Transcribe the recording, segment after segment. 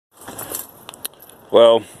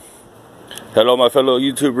Well, hello my fellow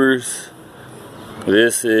YouTubers.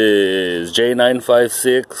 This is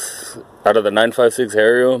J956 out of the 956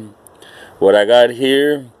 Harrier. What I got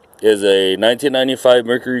here is a 1995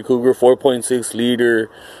 Mercury Cougar 4.6 liter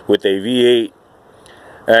with a V8.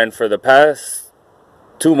 And for the past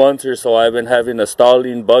 2 months or so, I've been having a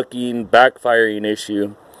stalling, bucking, backfiring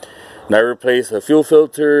issue. And I replaced the fuel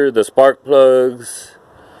filter, the spark plugs,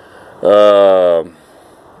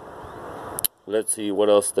 let's see, what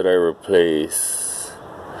else did I replace?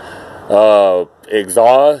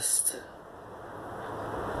 Exhaust.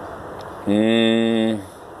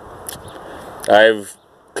 I've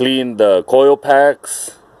cleaned the coil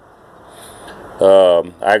packs.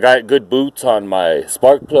 I got good boots on my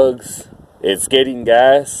spark plugs. It's getting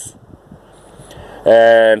gas.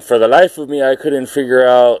 And for the life of me, I couldn't figure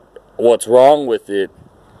out what's wrong with it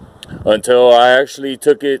until I actually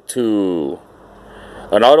took it to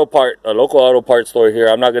a local auto part store here.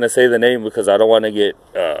 I'm not gonna say the name because I don't want to get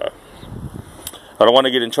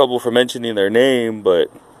in trouble for mentioning their name.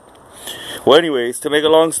 But well, anyways, to make a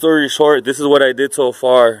long story short, this is what I did so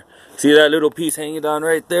far. See that little piece hanging down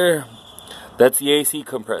right there? That's the AC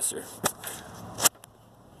compressor.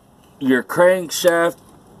 Your crankshaft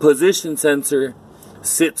position sensor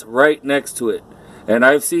sits right next to it, and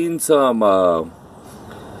I've seen some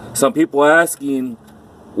people asking,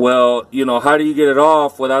 well, you know, how do you get it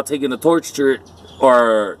off without taking a torch to it,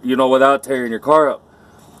 or, you know, without tearing your car up?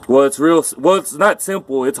 Well, it's not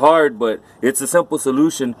simple, it's hard, but it's a simple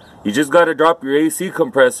solution. You just got to drop your AC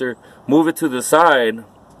compressor, move it to the side,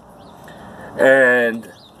 and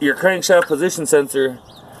your crankshaft position sensor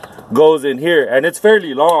goes in here, and it's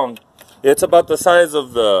fairly long. It's about the size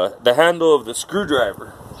of the handle of the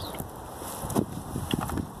screwdriver.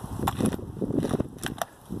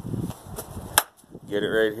 Get it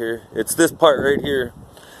right here. It's this part right here.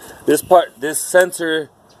 This sensor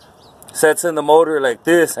sets in the motor like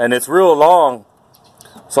this, and it's real long.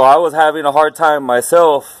 So I was having a hard time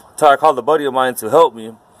myself until I called a buddy of mine to help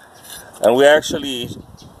me. And we actually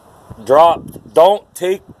dropped. Don't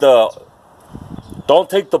take the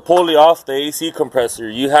pulley off the AC compressor.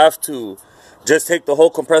 You have to just take the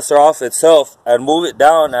whole compressor off itself and move it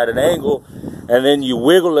down at an angle, and then you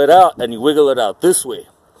wiggle it out, and you wiggle it out this way.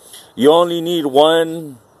 You only need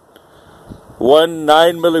one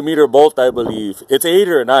 9mm bolt, I believe. It's 8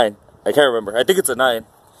 or a 9. I can't remember. I think it's a 9.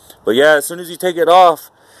 But yeah, as soon as you take it off,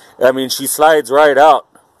 I mean, she slides right out.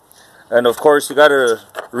 And of course, you gotta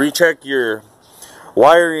recheck your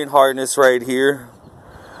wiring harness right here.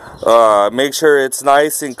 Make sure it's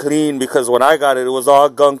nice and clean, because when I got it, it was all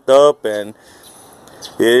gunked up and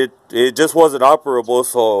it just wasn't operable.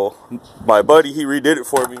 So my buddy, he redid it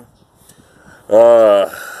for me.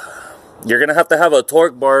 You're gonna have to have a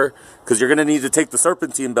torque bar, because you're gonna need to take the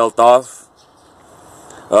serpentine belt off.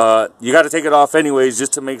 You got to take it off anyways,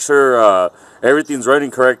 just to make sure everything's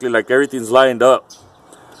running correctly, like everything's lined up.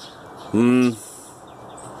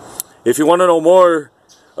 If you want to know more,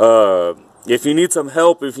 if you need some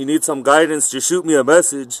help, if you need some guidance, just shoot me a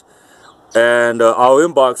message, and I'll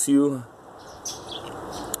inbox you.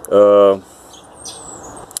 Oh,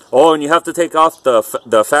 and you have to take off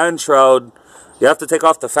the fan shroud. You have to take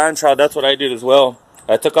off the fan shroud. That's what I did as well.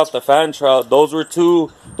 I took off the fan shroud. Those were two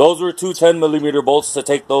 10mm bolts to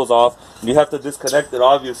take those off. You have to disconnect it,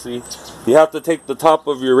 obviously. You have to take the top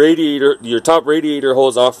of your radiator, your top radiator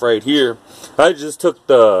hose off right here. I just took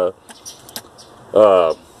the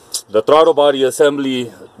throttle body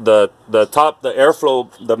assembly, the top, the airflow,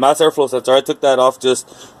 the mass airflow sensor. I took that off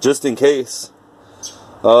just in case.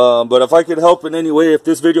 But if I could help in any way, if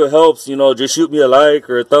this video helps, you know, just shoot me a like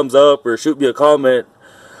or a thumbs up or shoot me a comment.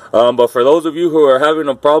 But for those of you who are having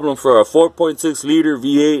a problem for a 4.6 liter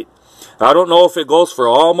V8, I don't know if it goes for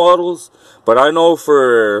all models, but I know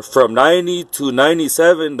from 90 to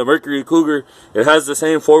 97, the Mercury Cougar, it has the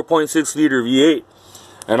same 4.6 liter V8.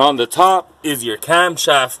 And on the top is your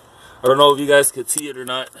camshaft. I don't know if you guys could see it or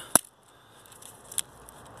not.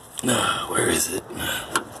 Where is it?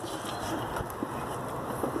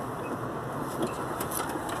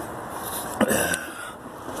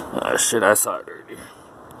 Oh shit, I saw it earlier.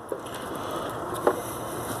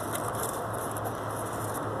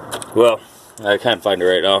 Well, I can't find it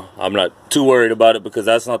right now. I'm not too worried about it, because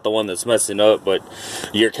that's not the one that's messing up. But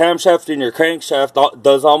your camshaft and your crankshaft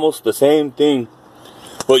does almost the same thing.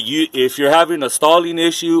 But if you're having a stalling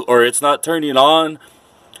issue, or it's not turning on,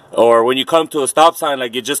 or when you come to a stop sign,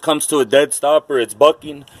 like it just comes to a dead stop, or it's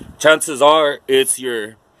bucking, chances are it's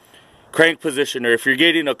your crank positioner. If you're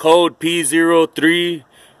getting a code P0340,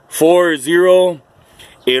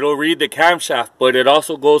 it'll read the camshaft, but it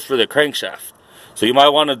also goes for the crankshaft. So you might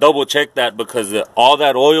want to double check that, because all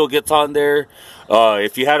that oil gets on there.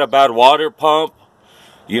 If you had a bad water pump,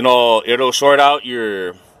 you know, it'll short out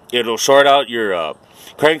your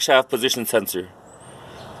crankshaft position sensor.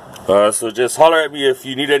 So just holler at me if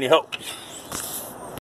you need any help.